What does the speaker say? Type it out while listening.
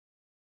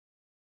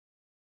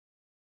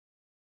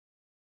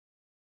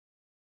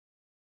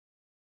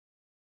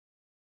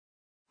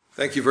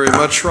Thank you very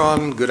much,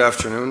 Ron. Good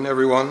afternoon,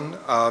 everyone.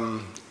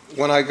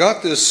 When I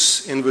got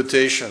this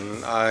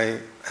invitation, I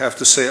have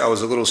to say I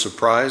was a little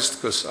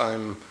surprised because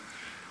I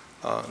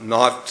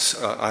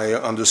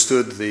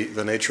understood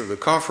the nature of the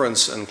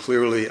conference, and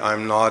clearly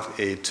I'm not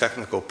a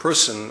technical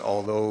person,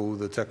 although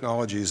the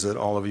technologies that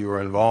all of you are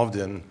involved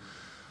in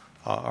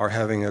are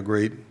having a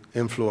great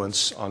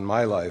influence on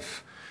my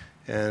life.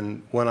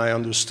 And when I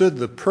understood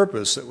the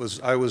purpose,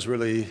 I was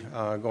really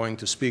going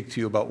to speak to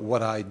you about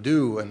what I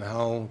do and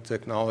how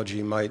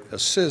technology might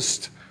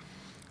assist.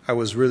 I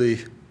was really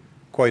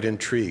quite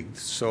intrigued.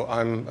 So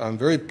I'm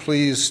very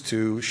pleased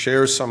to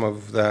share some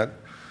of that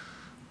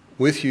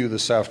with you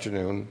this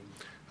afternoon.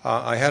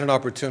 I had an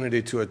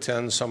opportunity to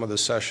attend some of the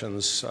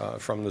sessions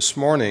from this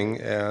morning,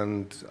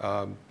 and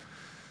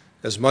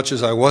as much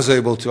as I was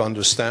able to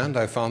understand,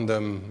 I found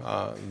them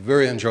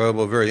very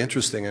enjoyable, very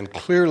interesting, and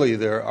clearly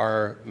there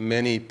are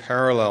many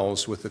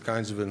parallels with the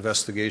kinds of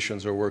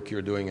investigations or work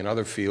you're doing in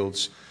other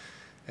fields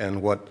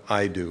and what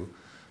I do.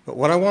 But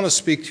what I want to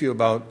speak to you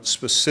about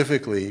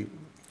specifically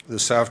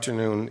this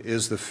afternoon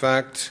is the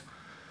fact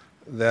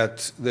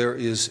that there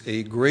is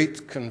a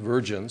great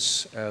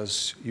convergence,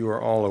 as you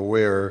are all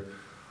aware,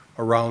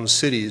 around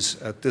cities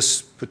at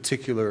this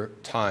particular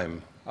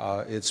time.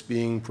 It's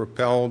being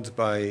propelled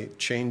by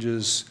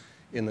changes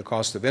in the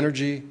cost of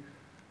energy,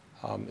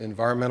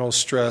 environmental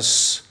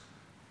stress,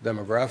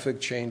 demographic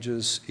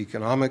changes,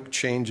 economic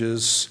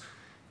changes.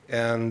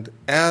 And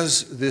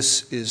as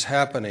this is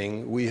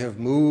happening, we have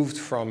moved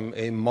from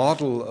a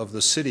model of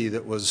the city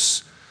that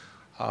was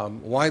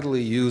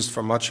widely used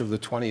for much of the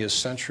 20th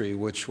century,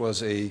 which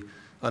was an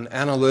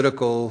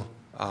analytical,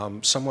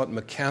 somewhat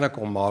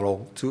mechanical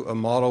model, to a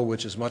model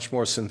which is much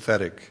more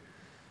synthetic.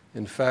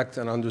 In fact,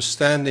 an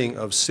understanding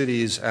of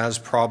cities as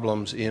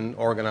problems in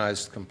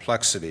organized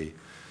complexity.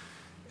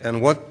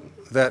 And what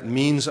that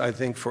means, I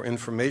think, for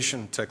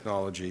information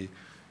technology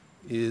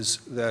is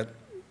that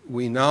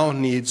we now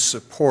need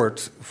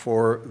support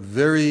for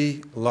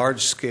very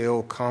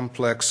large-scale,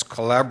 complex,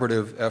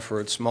 collaborative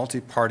efforts,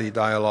 multi-party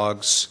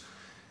dialogues,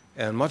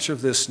 and much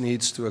of this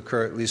needs to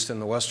occur, at least in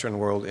the Western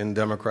world, in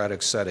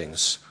democratic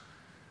settings,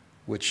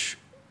 which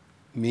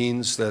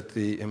means that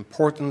the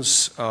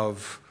importance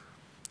of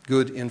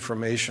good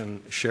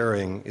information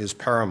sharing is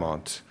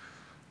paramount.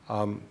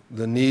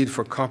 The need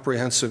for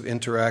comprehensive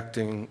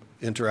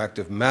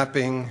interactive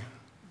mapping,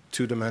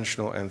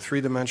 two-dimensional and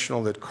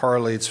three-dimensional, that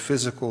correlates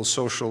physical,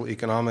 social,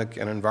 economic,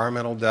 and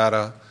environmental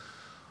data,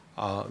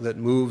 that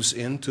moves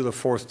into the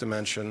fourth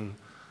dimension,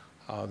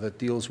 that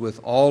deals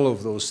with all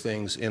of those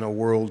things in a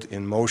world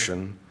in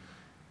motion,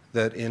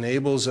 that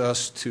enables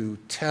us to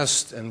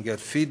test and get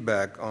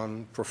feedback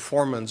on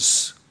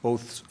performance,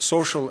 both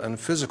social and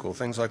physical,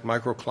 things like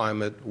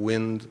microclimate,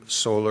 wind,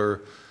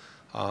 solar,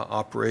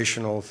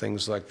 operational,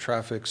 things like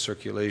traffic,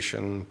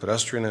 circulation,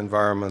 pedestrian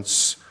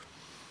environments,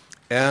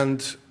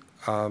 and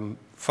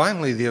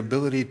finally, the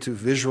ability to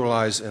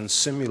visualize and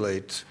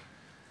simulate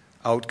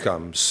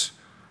outcomes,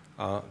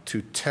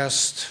 to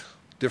test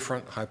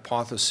different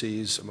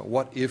hypotheses about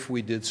what if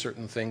we did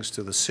certain things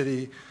to the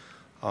city,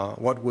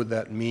 what would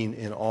that mean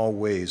in all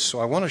ways. So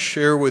I want to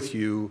share with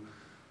you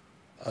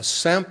a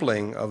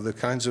sampling of the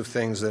kinds of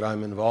things that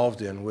I'm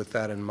involved in with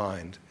that in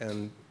mind.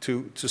 And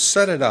to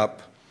set it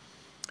up,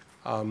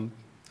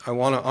 I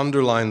want to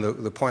underline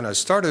the point I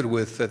started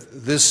with,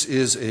 that this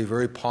is a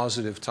very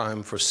positive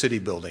time for city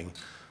building.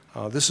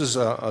 This is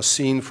a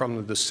scene from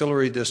the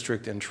Distillery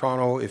District in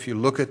Toronto. If you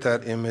look at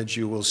that image,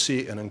 you will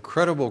see an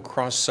incredible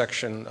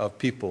cross-section of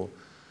people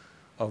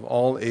of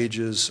all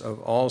ages, of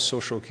all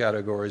social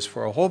categories,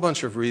 for a whole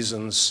bunch of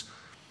reasons.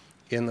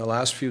 In the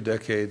last few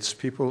decades,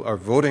 people are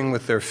voting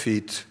with their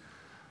feet.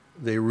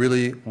 They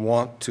really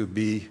want to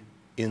be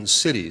in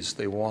cities.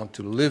 They want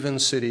to live in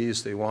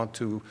cities. They want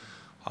to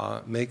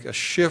make a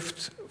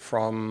shift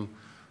from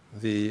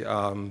the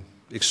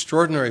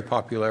extraordinary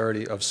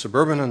popularity of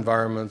suburban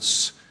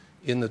environments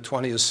in the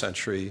 20th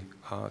century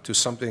to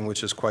something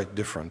which is quite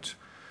different.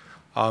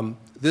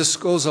 This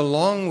goes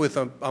along with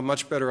a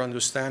much better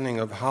understanding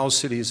of how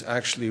cities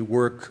actually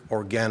work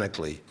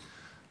organically.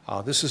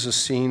 This is a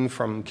scene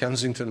from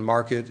Kensington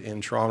Market in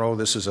Toronto.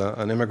 This is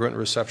an immigrant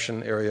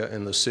reception area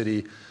in the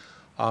city.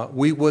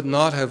 We would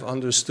not have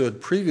understood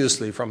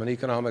previously from an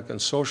economic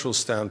and social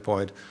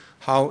standpoint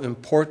how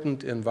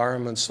important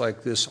environments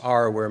like this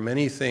are, where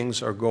many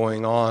things are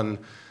going on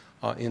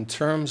in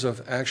terms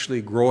of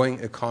actually growing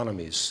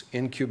economies,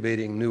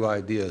 incubating new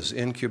ideas,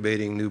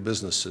 incubating new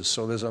businesses.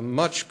 So there's a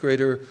much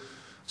greater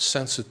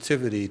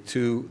sensitivity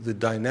to the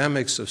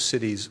dynamics of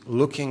cities,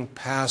 looking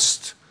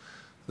past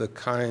the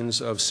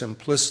kinds of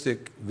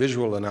simplistic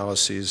visual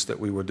analyses that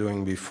we were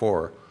doing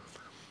before.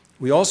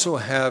 We also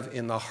have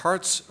in the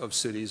hearts of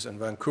cities, and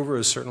Vancouver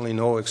is certainly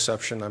no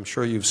exception. I'm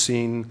sure you've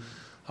seen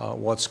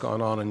what's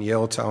gone on in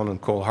Yaletown and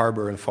Cole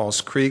Harbour and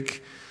False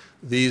Creek,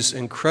 these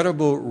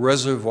incredible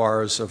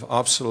reservoirs of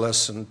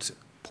obsolescent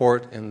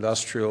port,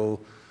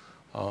 industrial,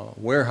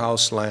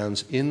 warehouse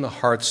lands in the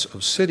hearts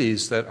of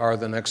cities that are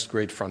the next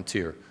great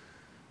frontier.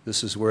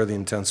 This is where the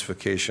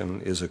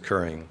intensification is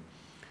occurring.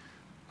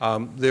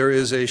 There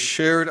is a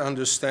shared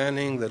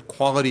understanding that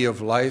quality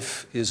of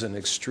life is an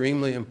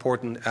extremely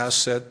important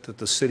asset, that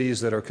the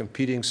cities that are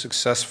competing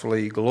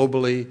successfully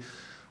globally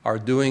are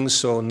doing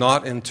so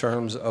not in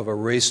terms of a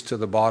race to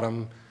the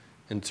bottom,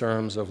 in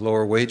terms of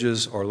lower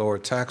wages or lower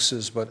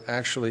taxes, but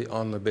actually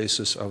on the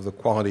basis of the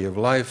quality of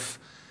life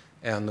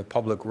and the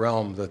public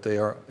realm that they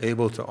are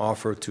able to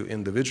offer to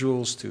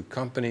individuals, to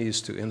companies,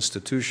 to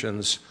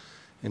institutions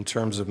in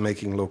terms of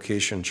making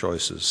location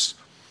choices.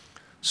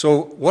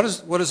 So what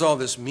does all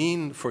this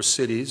mean for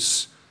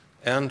cities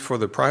and for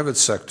the private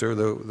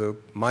sector,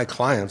 my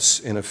clients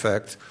in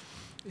effect,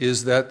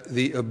 is that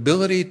the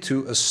ability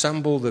to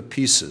assemble the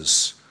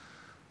pieces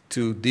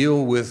to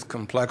deal with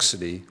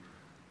complexity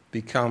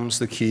becomes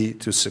the key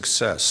to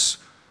success.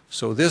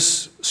 So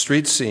this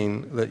street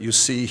scene that you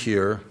see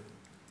here,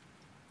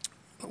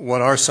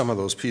 what are some of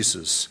those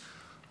pieces?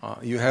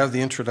 You have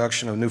the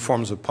introduction of new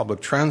forms of public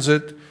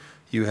transit.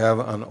 You have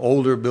an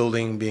older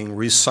building being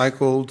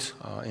recycled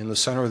in the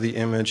center of the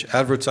image,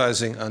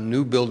 advertising a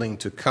new building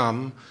to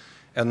come.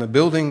 And the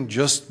building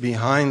just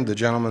behind the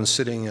gentleman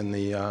sitting in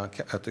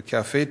at the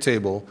cafe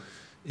table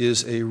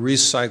is a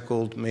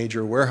recycled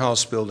major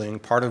warehouse building,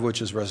 part of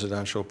which is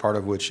residential, part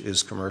of which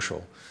is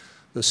commercial.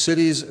 The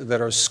cities that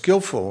are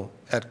skillful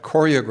at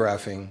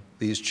choreographing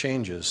these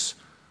changes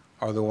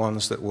are the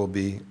ones that will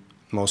be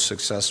most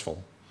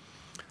successful.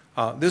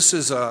 This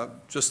is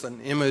just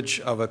an image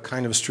of a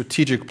kind of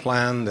strategic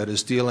plan that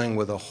is dealing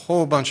with a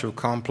whole bunch of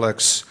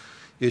complex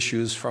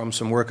issues from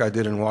some work I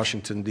did in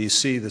Washington,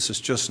 D.C. This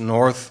is just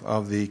north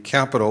of the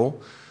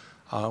Capitol,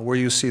 where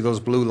you see those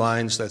blue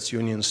lines. That's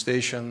Union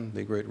Station,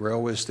 the great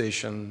railway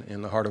station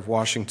in the heart of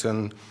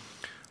Washington.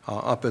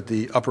 Up at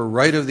the upper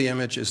right of the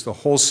image is the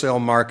wholesale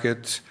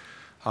market.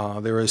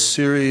 There are a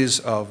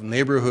series of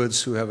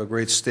neighborhoods who have a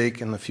great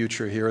stake in the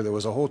future here. There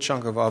was a whole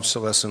chunk of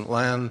obsolescent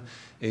land,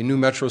 a new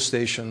metro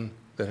station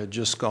that had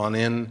just gone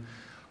in,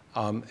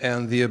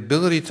 and the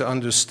ability to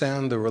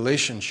understand the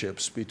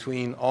relationships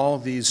between all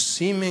these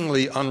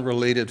seemingly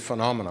unrelated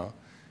phenomena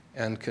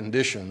and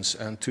conditions,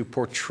 and to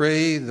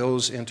portray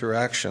those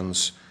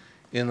interactions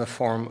in the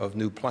form of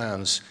new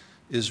plans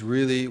is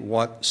really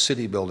what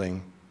city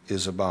building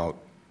is about.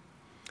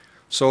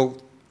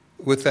 So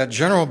with that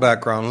general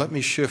background, let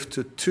me shift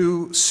to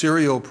two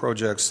serial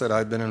projects that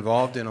I've been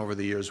involved in over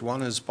the years.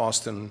 One is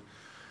Boston,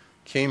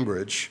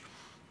 Cambridge,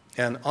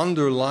 and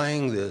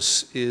underlying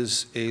this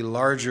is a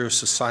larger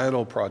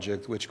societal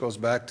project which goes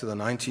back to the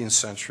 19th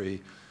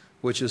century,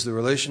 which is the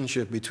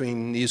relationship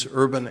between these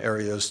urban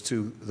areas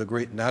to the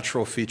great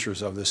natural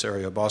features of this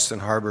area, Boston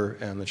Harbor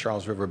and the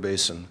Charles River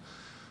Basin.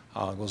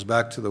 It goes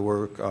back to the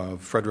work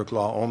of Frederick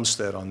Law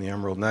Olmsted on the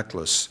Emerald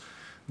Necklace.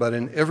 But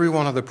in every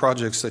one of the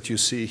projects that you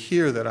see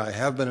here that I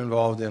have been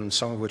involved in,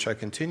 some of which I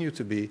continue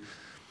to be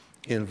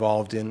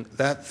involved in,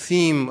 that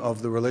theme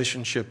of the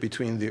relationship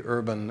between the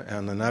urban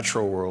and the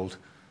natural world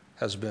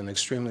has been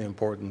extremely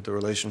important, the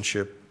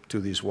relationship to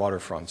these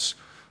waterfronts.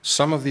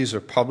 Some of these are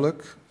public,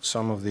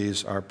 some of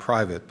these are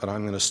private, but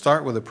I'm going to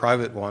start with a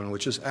private one,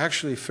 which is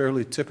actually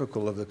fairly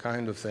typical of the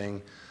kind of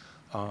thing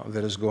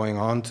that is going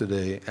on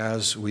today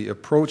as we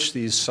approach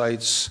these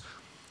sites,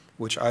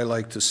 which I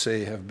like to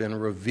say have been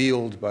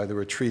revealed by the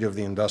retreat of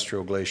the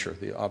industrial glacier,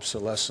 the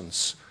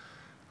obsolescence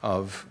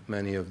of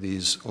many of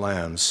these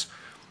lands.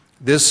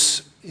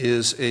 This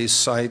is a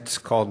site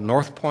called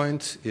North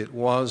Point. It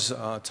was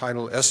a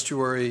tidal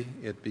estuary.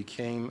 It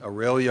became a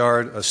rail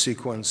yard, a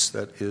sequence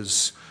that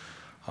is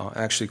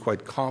actually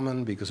quite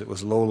common because it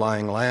was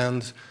low-lying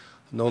land,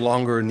 no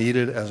longer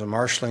needed as a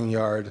marshalling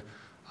yard.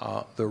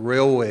 The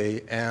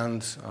railway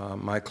and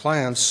my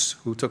clients,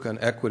 who took an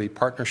equity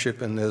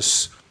partnership in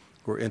this,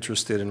 were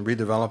interested in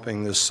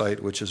redeveloping this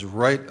site, which is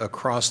right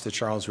across the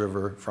Charles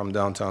River from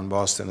downtown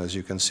Boston, as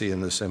you can see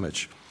in this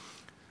image.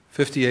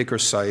 50-acre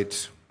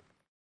site,